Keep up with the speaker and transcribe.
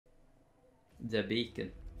the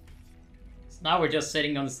beacon. So now we're just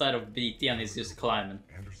sitting on the side of BT and he's just climbing.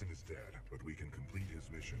 Anderson is dead, but we can complete his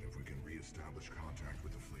mission if we can re-establish contact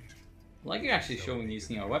with the fleet. Like you're actually showing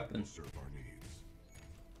using our weapon. Serve our needs.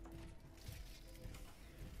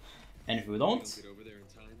 And if we don't, Get over there in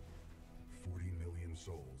time. 40 million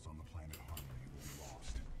souls on the planet Harmony will be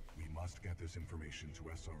lost. We must get this information to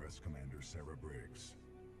SRS Commander Sarah Briggs.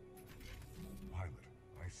 Pilot,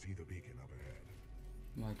 I see the beacon up ahead.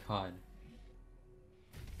 my god.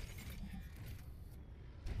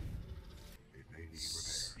 It may need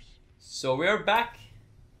repairs. So we're back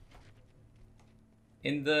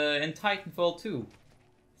in Titanfall 2,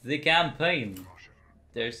 the campaign. Caution.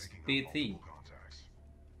 There's Picking up BT. multiple contacts.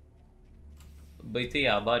 BT,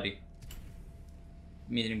 our buddy.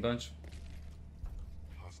 Meeting bunch.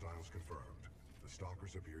 Hostiles confirmed. The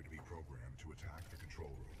stalkers appear to be programmed to attack the control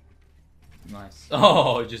room. Nice.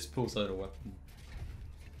 Oh, it just pulls out a weapon.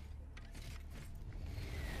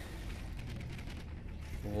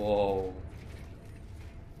 Whoa.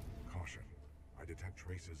 Caution. I detect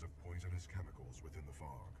traces of poisonous chemicals within the fog.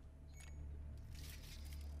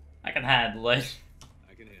 I can handle it.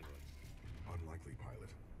 I can handle it. Unlikely, pilot.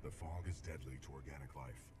 The fog is deadly to organic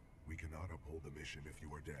life. We cannot uphold the mission if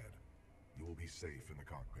you are dead. You will be safe in the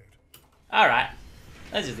cockpit. Alright.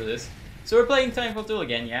 Let's just do this. So we're playing Titanfall 2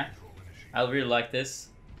 again, yeah? Control initiated. I really like this.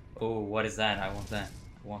 Oh, what is that? I want that.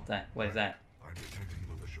 I want that. What is that? I'm detecting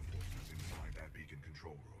militia forces inside that beacon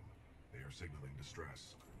control room. They are signaling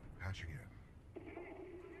distress. Patching in.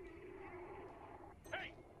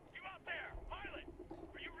 Hey, you out there, pilot?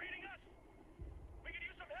 Are you reading us? We could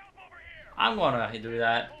use some help over here. I'm gonna do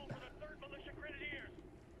that. Hold for the 3rd Militia Grenadiers.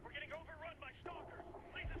 We're getting overrun by stalkers.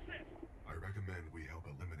 Please assist. I recommend we help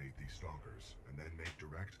eliminate these stalkers and then make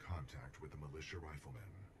direct contact with the militia riflemen.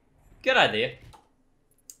 Good idea.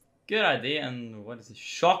 Good idea. And what is it?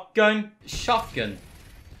 Shotgun? Shotgun.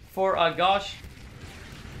 For a gosh.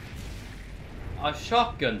 A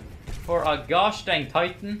shotgun. For a gosh dang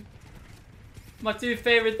Titan. My two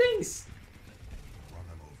favorite things. Run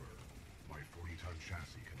them over. My 40-ton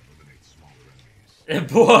chassis can eliminate smaller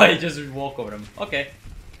enemies. Boy, just walk over them. Okay.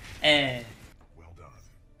 Well done.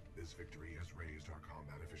 This victory has raised our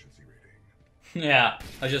combat efficiency rating. Yeah,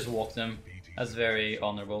 I just walked them. BT That's very sends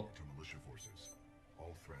honorable. To militia forces.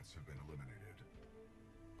 All threats have been eliminated.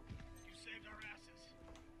 You saved our asses.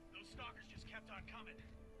 Those stalkers just kept on coming.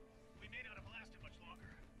 We may not have lasted much longer.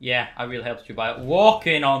 Yeah, I really helped you by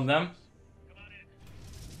walking on them. Come on in.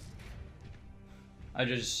 I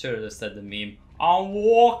just should have said the meme. I'm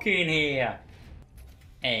walking here.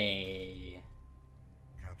 Hey.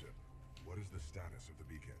 Captain, what is the status of the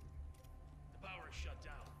beacon? The power is shut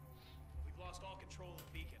down. We've lost all control of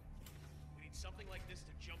the beacon. We need something like this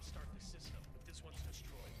to jumpstart the system, but this one's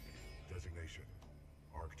destroyed. Designation.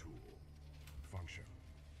 Arc tool. Function.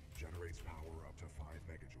 Generates power up to 5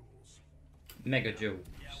 megajoules. Mega Joe.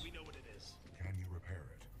 Yeah, we know what it is. Can you repair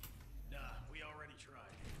it? Nah, we already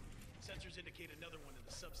tried. Sensors indicate another one in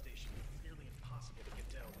the substation. It's nearly impossible to get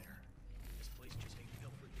down there. This place just ain't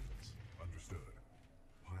built for humans. Understood.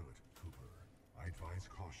 Pilot Cooper, I advise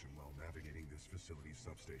caution while navigating this facility's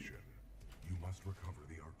substation. You must recover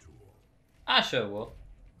the arc tool. I sure will.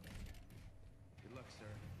 Good luck, sir.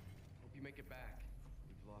 Hope you make it back.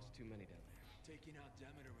 We've lost too many down there. Taking out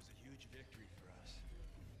Demeter was a huge victory for us.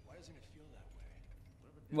 Why doesn't it feel that way?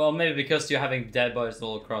 Well, maybe because you're having dead bodies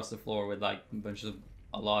all across the floor with like a bunch of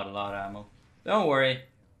a lot of ammo. Don't worry.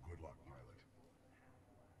 Good luck, pilot.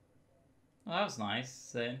 Oh, that was nice,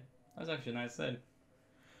 Sid. That was actually nice, Sid.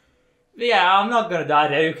 But yeah, I'm not gonna die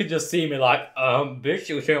there. You could just see me like, bitch,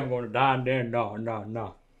 you say I'm gonna die in there?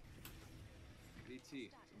 No.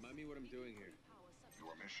 BT, remind me what I'm doing here.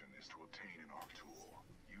 Your mission is to obtain an arc tool.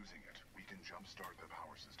 Using it, we can jumpstart the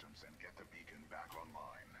power systems and get the beacon back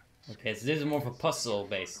online. Okay, so this is more of a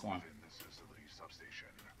puzzle-based one. Within this facility's substation.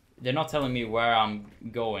 They're not telling me where I'm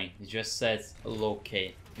going. It just says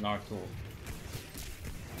locate an art tool.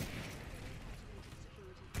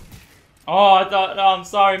 Oh, I thought. Oh, I'm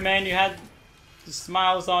sorry, man. You had the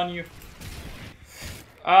smiles on you.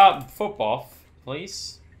 Foot off,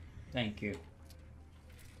 please. Thank you.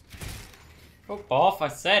 Foot off. I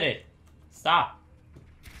said it. Stop.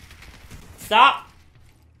 Stop.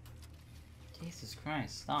 Jesus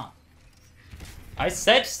Christ, stop. I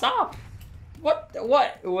said stop. What?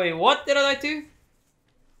 Wait, what did I do?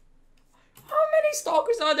 How many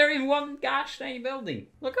stalkers are there in one gosh dang building?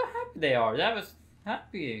 Look how happy they are. That was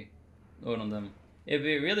happy. One of them. It'd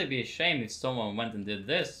really be a shame if someone went and did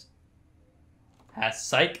this.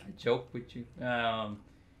 Psych. I joke with you. You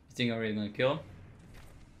think I'm really gonna kill him?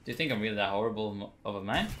 Do you think I'm really that horrible of a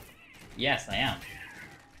man? Yes, I am.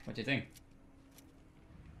 What do you think?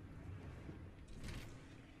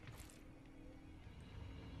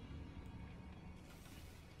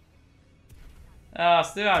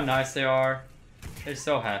 Still how nice they are. They're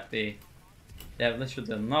so happy. They have literally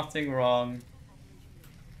done nothing wrong.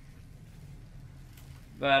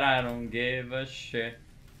 But I don't give a shit.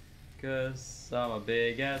 Cause I'm a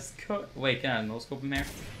big ass wait, can I no scope in there?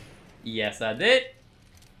 Yes, I did.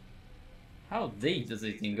 How deep does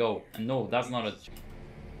this thing go? No, that's not a.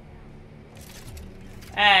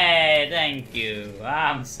 Hey, thank you.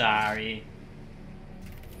 I'm sorry.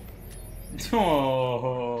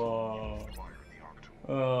 Oh.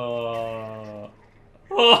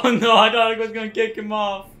 Oh no, I thought I was gonna kick him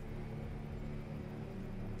off.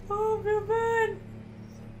 Oh, I feel bad.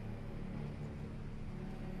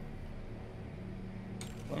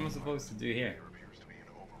 What am I supposed to do here?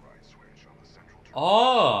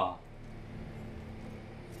 Oh!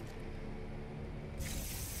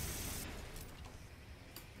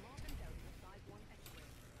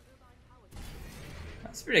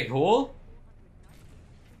 That's pretty cool.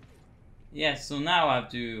 Yeah, so now I have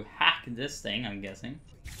to hack this thing, I'm guessing.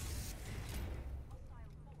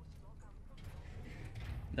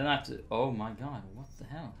 Then I have to... Oh my god, what the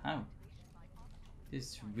hell? How? This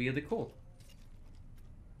is really cool.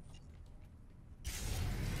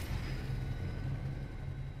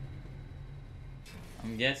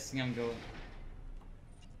 I'm guessing I'm going...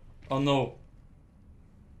 Oh no!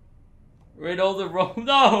 Read all the rope.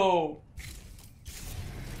 No!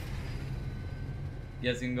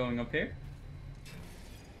 Guessing I'm going up here?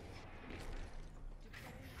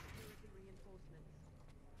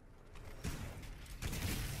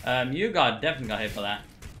 You definitely got hit by that.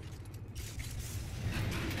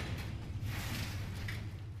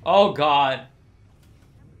 Oh god.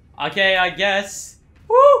 Okay, I guess.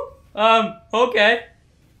 Woo! Okay.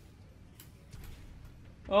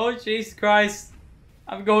 Oh Jesus Christ.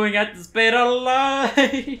 I'm going at the speed of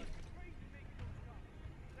light.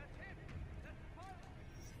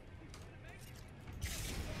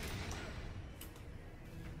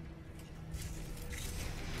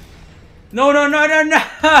 No, no, no, no,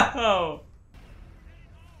 no!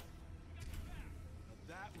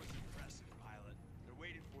 That was impressive, pilot. They're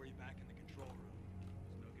waiting for you back in the control room.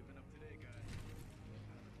 There's no giving up today, guys.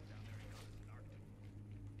 Down there he goes in the Arctic.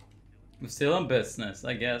 We're still in business,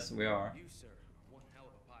 I guess we are. You, sir, one hell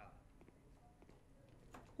of a pilot.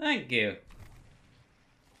 Thank you.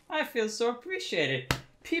 I feel so appreciated.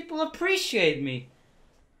 People appreciate me.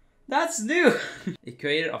 That's new. It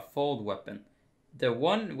created a fold weapon. The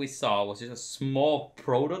one we saw was just a small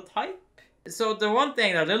prototype. So the one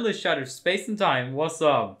thing that literally shattered space and time was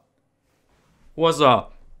a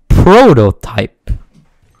prototype.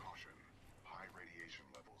 Caution. High radiation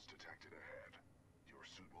levels detected ahead. Your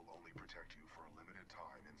suit will only protect you for a limited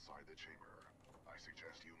time inside the chamber. I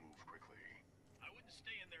suggest you move quickly. I wouldn't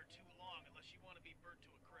stay in there too long unless you want to be burnt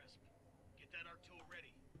to a crisp. Get that arc tool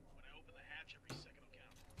ready. When I open the hatch, every second will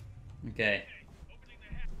count. Okay. Opening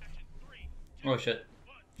the hatch in 3, 2, Oh shit.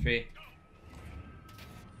 3.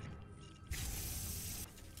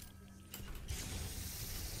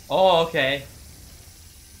 Oh, okay.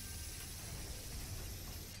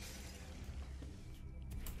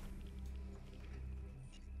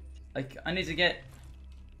 Like, I need to get...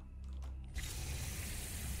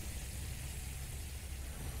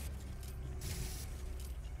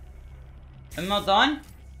 I'm not done?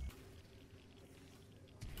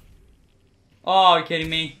 Oh, are you kidding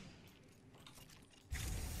me?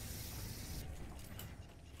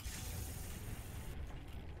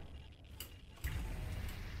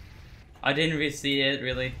 I didn't really see it,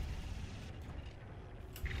 really.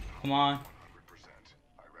 Come on. 100%.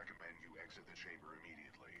 I recommend you exit the chamber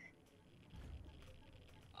immediately.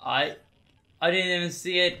 I didn't even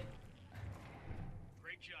see it.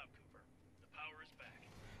 Great job, Cooper. The power is back.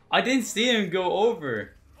 I didn't see him go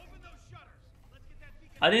over. Open those shutters. Let's get that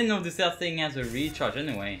beacon. I didn't know this thing has a recharge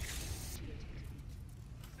anyway. 60%.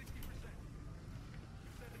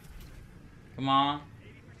 Come on.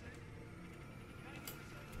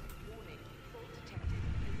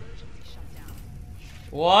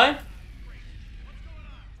 What? What's going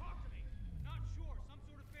on? Talk to me. Not sure. Some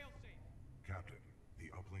sort of failsafe. Captain,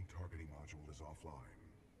 the uplink targeting module is offline.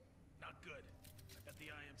 Not good. I bet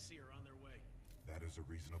the IMC are on their way. That is a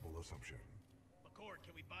reasonable assumption. McCord,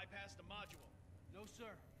 can we bypass the module? No,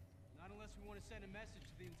 sir. Not unless we want to send a message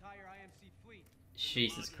to the entire IMC fleet.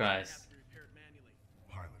 Jesus Module's gonna Christ. have to be repaired manually.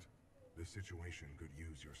 Pilot, this situation could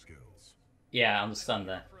use your skills. Yeah, I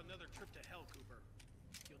understand that. For another trip to hell, Cooper.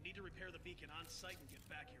 You'll need to repair the beacon on site and get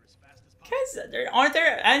back here as fast as possible. Guys, aren't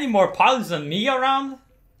there any more pilots than me around?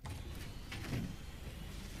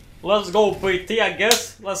 Let's go, PT, I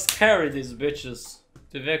guess. Let's carry these bitches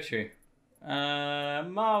to victory.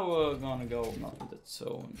 We're gonna go not with the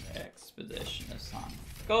zone expedition this time.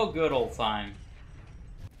 Go good old time.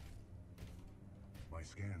 My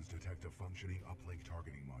scans detect a functioning uplink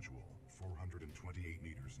targeting module, 428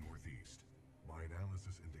 meters northeast. My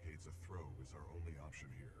analysis indicates a throw is our only option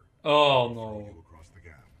here. Oh Throw no. you across the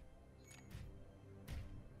gap.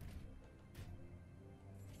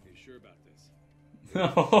 You sure about this?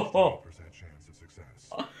 60% chance of success.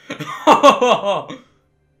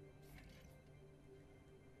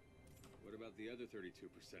 What about the other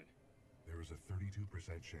 32%? There is a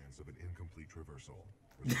 32% chance of an incomplete traversal.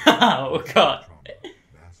 Oh god. Trauma,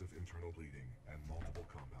 massive internal bleeding, and multiple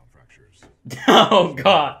compound fractures. Oh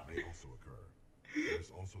god. May also occur. There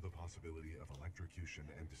is also the possibility of electrocution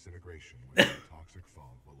and disintegration within the toxic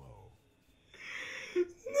fog below.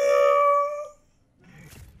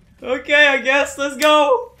 Okay, I guess let's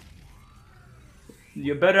go.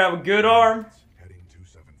 You better have a good arm. Heading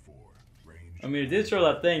 274. Range. I mean, it did show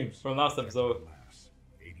that thing from last episode. Mass,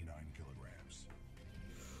 89 kilograms.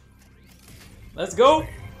 Let's go.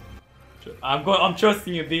 I'm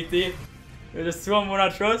trusting you, BT. You're the someone I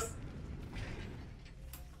trust.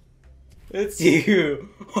 It's you.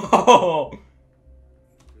 Oh.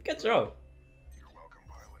 Good job. You're welcome,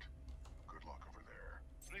 pilot. Good luck over there.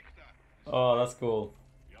 Richter! Oh, that's cool.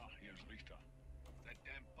 Yeah, here's Richter. That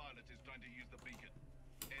damn pilot is trying to use the beacon.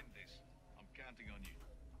 End this. I'm counting on you.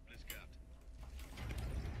 Please count.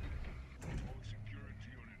 All security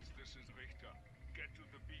units, this is Richter. Get to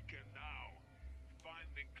the beacon now. Find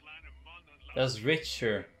the kleine Mann and That's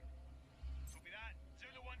richer. Copy that.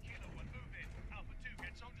 Zulu 1 Kilo 1, move in. Alpha 2,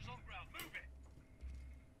 get soldiers on ground. Move it.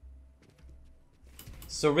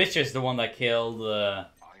 So Richard's the one that killed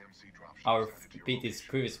IMC dropship our is headed to your BT's location.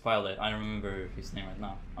 previous pilot. I don't remember his name right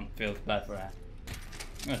now. I'm feeling bad for that.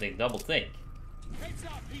 I'm gonna take double take. Heads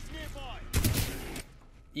up, he's nearby.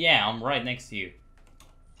 Yeah, I'm right next to you.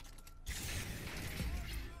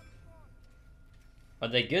 Are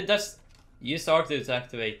they good? That's use R2 to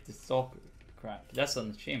activate the stalker crack. That's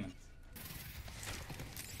an achievement.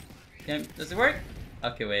 Does it work?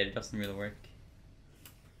 Okay, wait, it doesn't really work.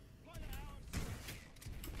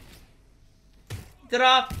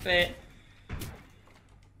 Drop it.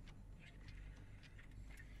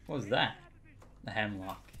 What was that? The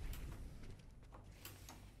hemlock.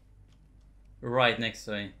 Right next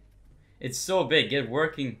to it. It's so big. Get a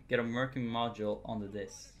working module on the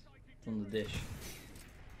dish. On the dish.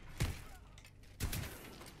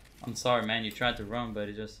 I'm sorry, man. You tried to run, but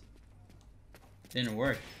it just didn't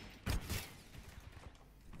work.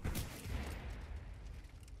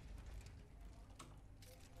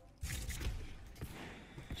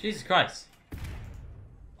 Jesus Christ.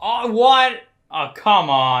 Oh, what? Oh, come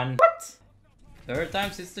on. What? Third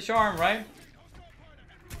time's it's the charm, right?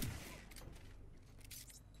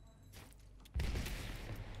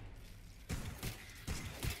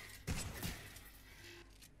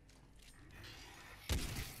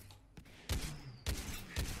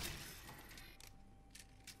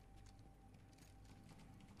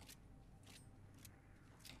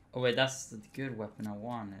 Oh wait, that's the good weapon I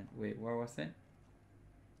wanted. Wait, where was it?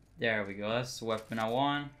 There we go, that's the weapon I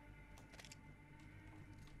want.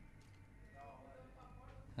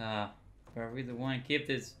 But I really want to keep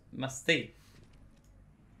this mistake.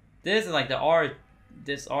 This is like the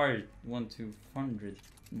this R1201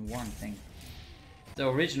 thing. The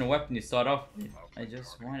original weapon you start off with. I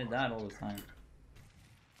just wanted that all the time.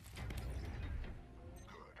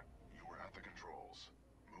 Good. You were at the controls.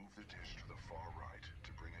 Move the dish to the far right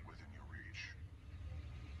to bring it within your reach.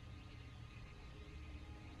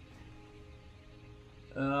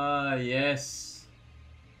 Yes.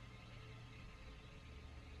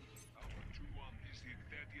 Alpha 2-1, is he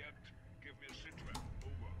dead yet? Give me a sit rep.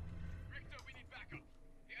 Over. Richter, we need backup.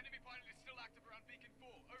 The enemy pilot is still active around Beacon 4.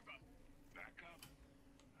 Over. Backup?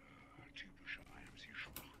 Typischer IMC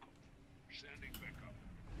Schwachkopf. Sending backup.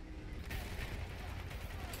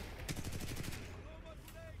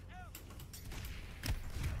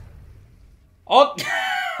 Oh,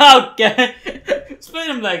 okay. Split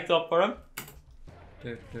him like top for him.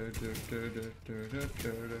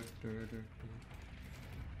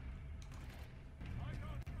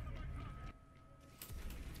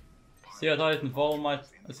 See a Titan follow my.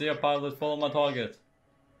 I see a pilot follow my target.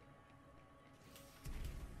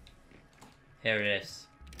 Here it is.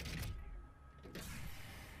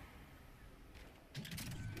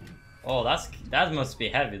 Oh, that must be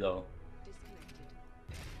heavy though.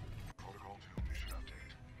 Protocol 2 mission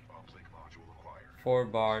update. Uplink module acquired. 4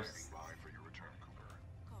 bars. Standing by for your return, Cooper.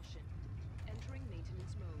 Caution. Entering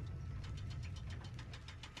maintenance mode.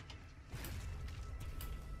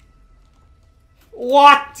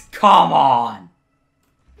 What? Come on!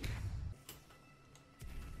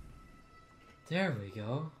 There we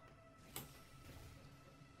go.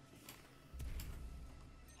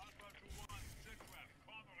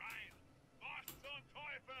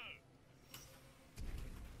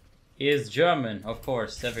 He is German, of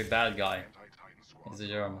course. Every bad guy is a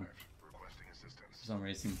German. For some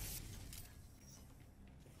reason.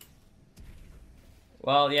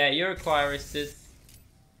 Well, yeah, you require assist.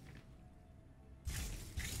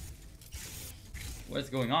 What's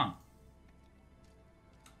going on?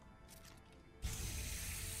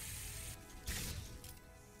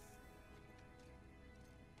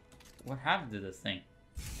 What happened to this thing?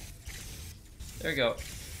 There we go.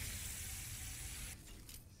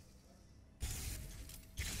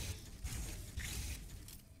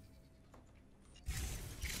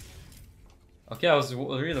 Okay, I was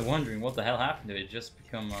really wondering what the hell happened to it. It just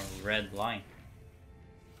become a red line.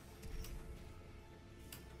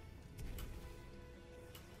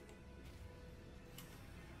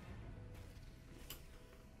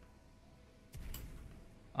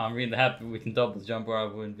 I'm really happy we can double jump, or I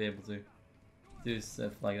wouldn't be able to do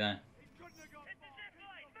stuff like that. Engaging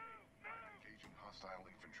hostile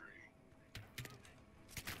infantry.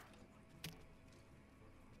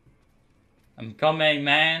 I'm coming,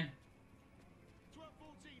 man.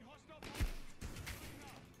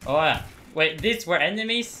 Oh yeah. Wait, these were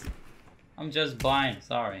enemies? I'm just blind,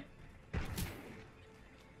 sorry.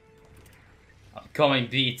 I'm coming,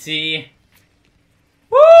 BT.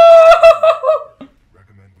 Woo!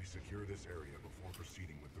 Recommend we secure this area before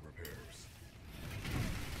proceeding with the repairs.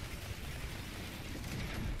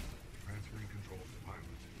 Transferring controls to pilot.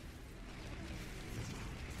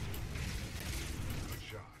 Good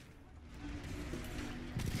shot.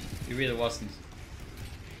 He really wasn't.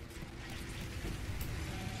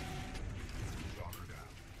 Stalker down.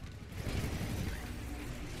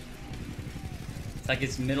 It's like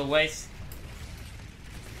it's middle waist.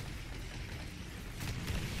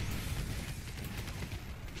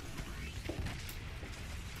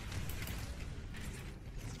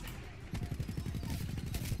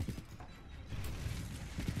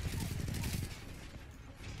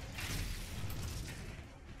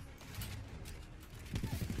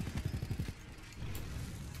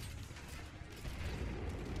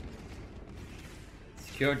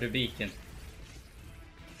 Secure the beacon.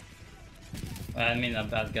 I mean, I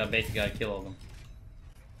basically gotta kill all of them.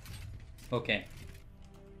 Okay.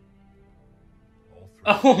 All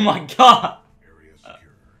three. Oh my god! Area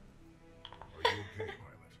secure. Are you okay,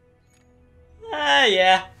 pilot?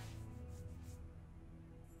 Yeah.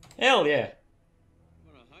 Hell yeah.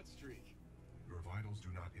 What a hot streak. Your vitals do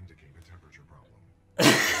not indicate a temperature problem.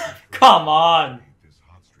 Come on! This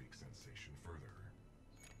hot streak sensation further.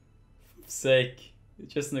 Sake.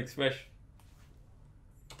 It's just an expression.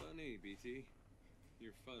 Funny, BT.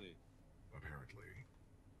 You're funny. Apparently.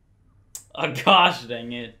 Oh gosh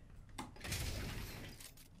dang it.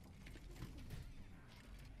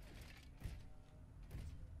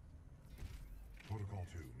 Protocol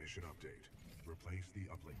 2 mission update. Replace the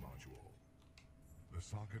uplink module. The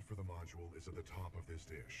socket for the module is at the top of this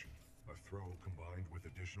dish. A throw combined with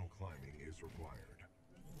additional climbing is required.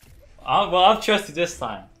 Well, I'll trust you this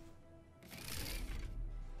time.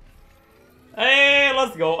 Hey,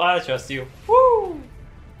 let's go. I trust you. Woo!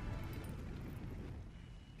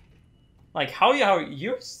 Like how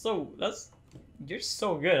you're so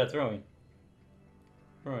good at throwing.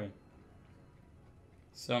 Throwing.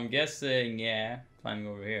 So I'm guessing, yeah, climbing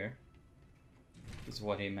over here is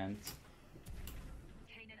what he meant.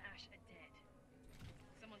 Kane and Ash are dead.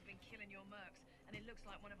 Someone's been killing your mercs, and it looks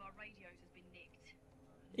like one of our radios has been nicked.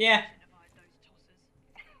 Yeah. Identified those tossers.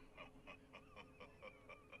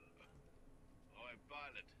 Hi,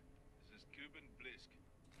 pilot. This is Cuban Blisk.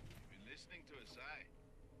 You've been listening to us, eh?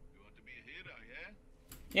 You want to be a hero, yeah?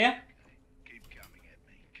 Yeah. Okay. Keep coming at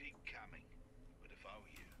me. Keep coming. But if I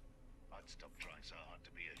were you, I'd stop trying so hard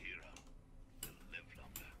to be a hero. You'll live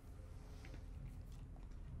longer.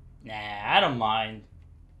 Nah, I don't mind.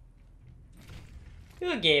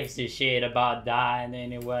 Who gives a shit about dying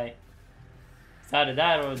anyway? It's either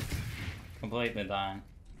that or completely dying.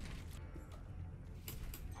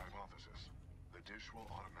 Hypothesis. The dish will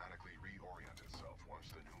automatically reorient itself once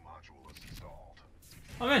the new module is installed.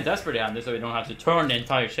 I mean, that's pretty handy so we don't have to turn the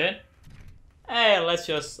entire shit. Hey, let's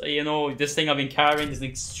just, you know, this thing I've been carrying is an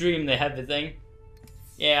extremely heavy thing.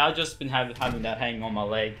 Yeah, I've just been having that hanging on my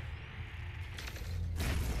leg.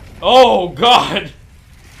 Oh, God!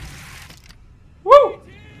 Woo!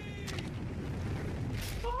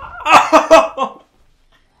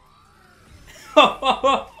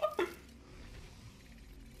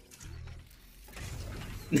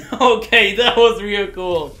 Okay, that was real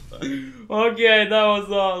cool. Okay, that was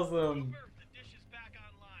awesome. Over, the dish is back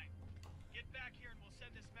online. Get back here and we'll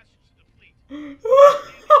send this message to the fleet.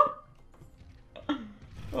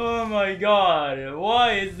 Oh my god,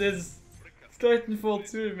 why is this Titanfall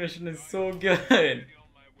 2 mission is so good? On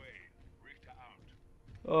my way. Richter out.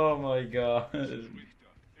 Oh my god. Richter,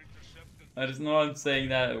 intercept I just know I'm saying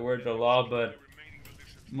that word a lot, but remaining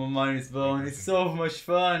militias. my mind is blown. It's so much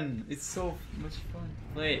fun. It's so much fun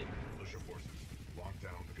to play. Militia forces, lock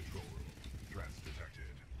down the control room. Threats detected.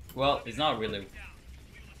 Well, it's not really. Down.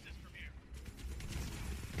 We will assist from here.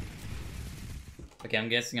 Okay, I'm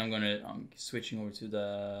guessing I'm switching over to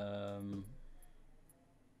the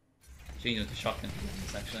changing to shotgun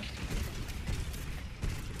guns actually.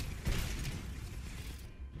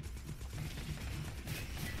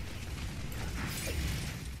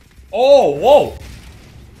 Oh, whoa!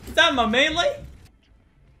 Is that my melee?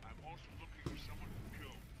 I'm also looking for someone to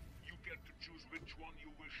kill. You get to choose which one you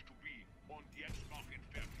wish to be on the X-Mark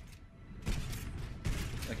Infernal.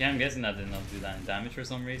 Okay, I'm guessing that did not do that damage for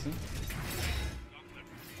some reason. Don't let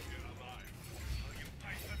me see you alive. Will you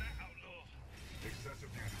fight for that outlaw?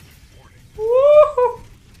 Excessive damage. Warning. Woohoo!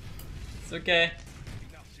 It's okay.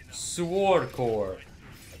 Enough's enough. Sword core.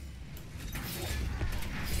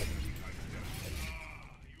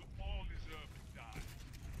 You all deserve to die.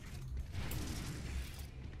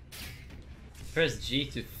 Press G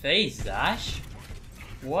to phase dash.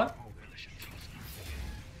 What?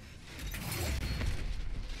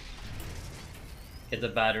 Get the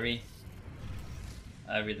battery.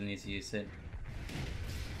 I really need to use it.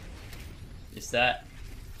 Is that?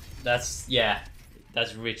 That's yeah.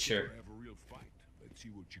 That's richer. Have a real fight. Let's see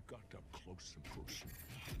what you got up close and personal.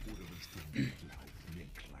 Oder willst du mitlaufen, ihr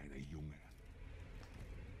kleiner Junge?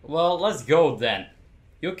 Well, let's go then.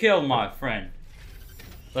 You killed my friend.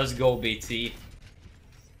 Let's go, BT.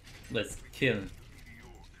 Let's kill him.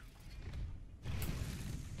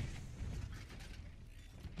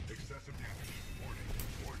 Excessive damage. Warning.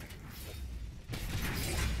 Warning.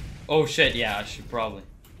 Oh shit, yeah, I should probably.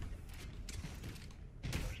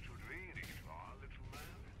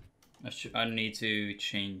 I need to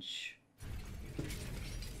change.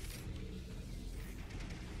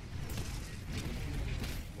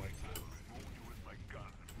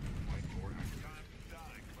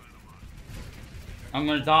 I'm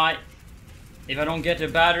gonna die if I don't get the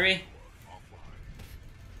battery.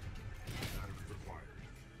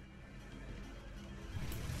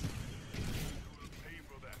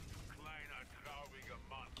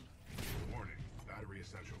 Warning. Battery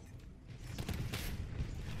essential.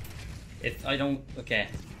 If I don't, okay.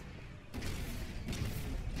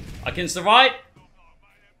 I can survive.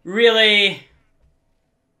 Really?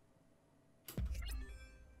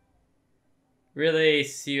 Really?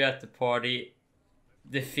 See you at the party.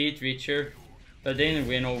 Defeat Reacher. But then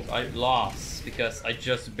win. I lost because I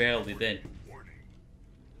just barely did. Warning.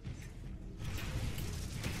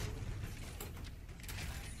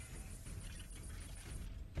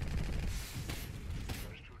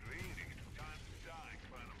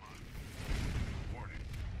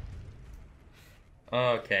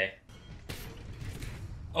 Okay.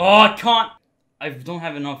 Oh, I can't. I don't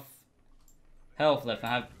have enough health left. I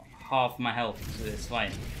have half my health to this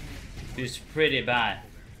fight. It's pretty bad.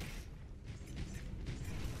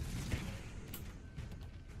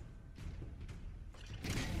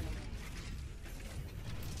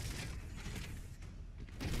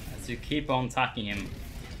 As you keep on attacking him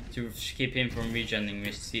to keep him from regenerating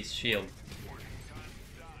with his shield.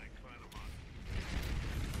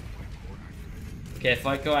 Okay, if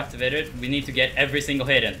I go activated, we need to get every single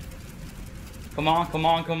hit in. Come on, come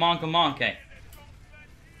on, come on, come on, okay.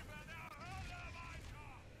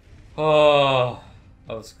 Oh,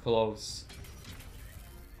 that was close.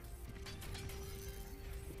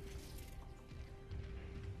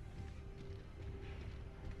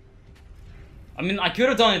 I mean, I could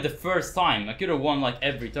have done it the first time. I could have won like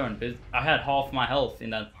every turn, but I had half my health in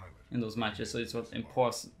those matches, so it was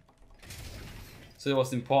impossible.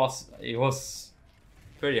 It was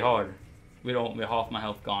pretty hard with half my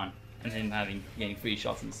health gone and him getting 3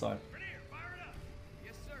 shots in the start.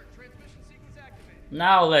 Yes, sir. Transmission sequence activated.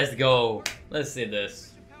 Now let's go. Let's see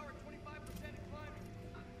this. Power 25% and climbing.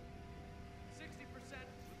 60%.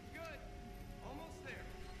 Good. Almost there.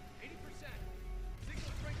 80%.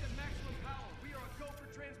 Signal strength at maximum power. We are a go for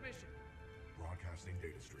transmission. Broadcasting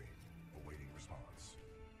data stream. Awaiting response.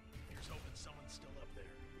 Here's hoping someone's still up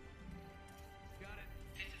there. Got it.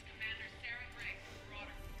 This is Commander Sarah Briggs,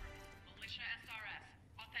 Broader Corps. Militia SRS.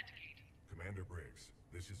 Authenticate. Commander Briggs,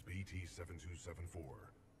 this is BT-7274.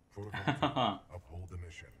 Protocol 2, uphold the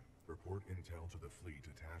mission. Report intel to the fleet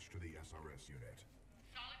attached to the SRS unit.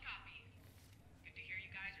 Solid copy. Good to hear you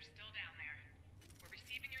guys are still down there. We're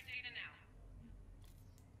receiving your data now.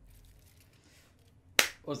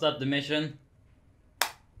 Was that the mission?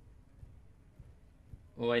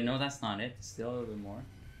 Oh wait, no, that's not it. Still a little bit more.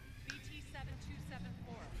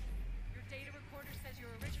 BT-7274. Your data recorder says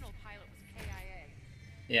your original pilot was KIA.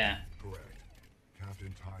 Yeah. Correct.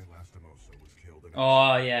 Captain Ty Lastimosa was killed in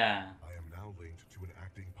Oh yeah. I am now linked to an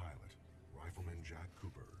acting pilot, Rifleman Jack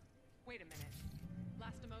Cooper. Wait a minute.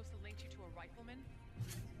 Lastimosa linked you to a rifleman?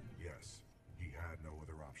 Yes, he had no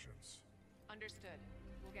other options. Understood.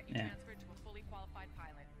 We'll get you Yeah. transferred to a fully qualified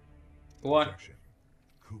pilot. What? Objection.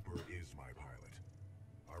 Cooper is my pilot.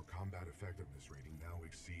 Our combat effectiveness rating now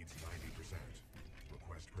exceeds 90%.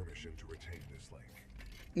 Request permission to retain this link.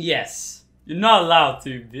 Yes. You're not allowed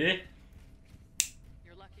to, bitch.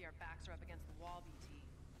 You're lucky our backs are up against the wall, BT.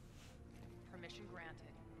 Permission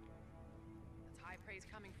granted. That's high praise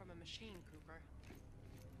coming from a machine, Cooper.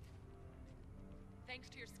 Thanks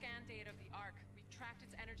to your scan data of the Ark, we've tracked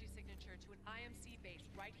its energy signature to an IMC base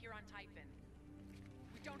right here on Titanfall.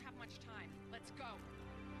 We don't have much time. Let's go.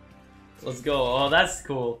 Let's go. Oh, that's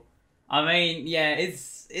cool. I mean, yeah,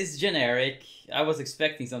 it's generic. I was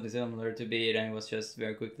expecting something similar to be it, and it was just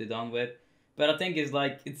very quickly done with. But I think it's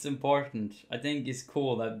like, it's important. I think it's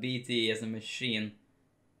cool that BT as a machine,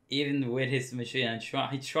 even with his machine, and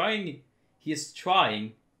he's trying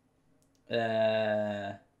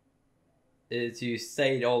to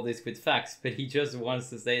say all this with facts, but he just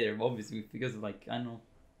wants to stay there, obviously, because like, I don't know,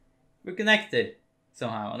 we're connected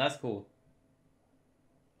somehow, and that's cool.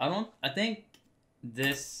 I think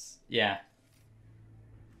this, yeah.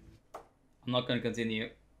 I'm not gonna continue.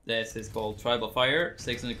 This is called Tribal Fire,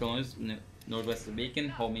 600 kilometers northwest of Beacon,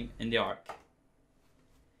 homing in the Ark.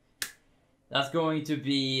 That's going to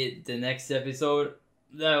be the next episode.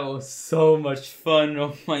 That was so much fun,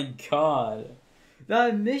 oh my god.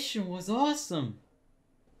 That mission was awesome.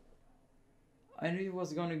 I knew it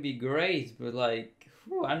was gonna be great, but like,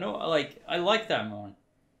 whew, I know, like, I like that one.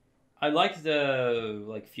 I like the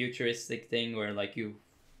like futuristic thing where like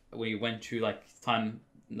when you went through like time,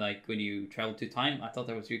 like when you traveled to time. I thought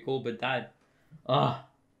that was really cool, but that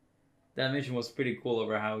mission was pretty cool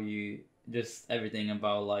over how you just everything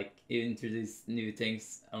about like introduce new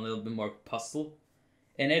things, a little bit more puzzle.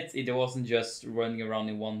 In it wasn't just running around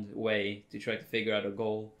in one way to try to figure out a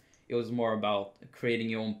goal. It was more about creating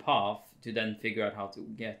your own path to then figure out how to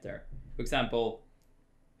get there. For example,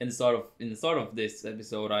 in the start of this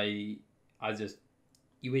episode,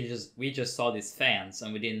 we just saw these fans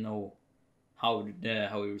and we didn't know how we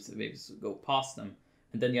were supposed to go past them,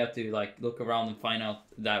 and then you have to like look around and find out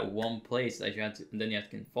that one place that you had to, and then you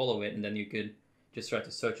can follow it, and then you could just try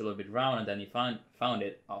to search a little bit around, and then you found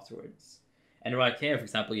it afterwards. And right here, for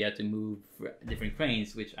example, you had to move different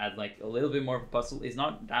cranes, which add like a little bit more of a puzzle. It's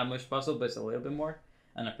not that much puzzle, but it's a little bit more,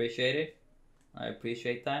 and I appreciate it. I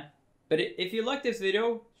appreciate that. But if you like this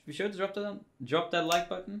video, be sure to drop that like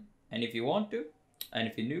button, and if you want to, and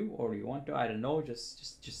if you're new or you want to, I don't know,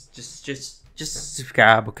 just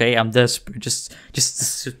subscribe, okay? I'm desperate. Just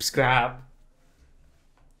subscribe.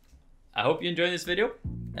 I hope you enjoyed this video,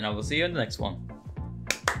 and I will see you in the next one.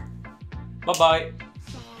 Bye bye.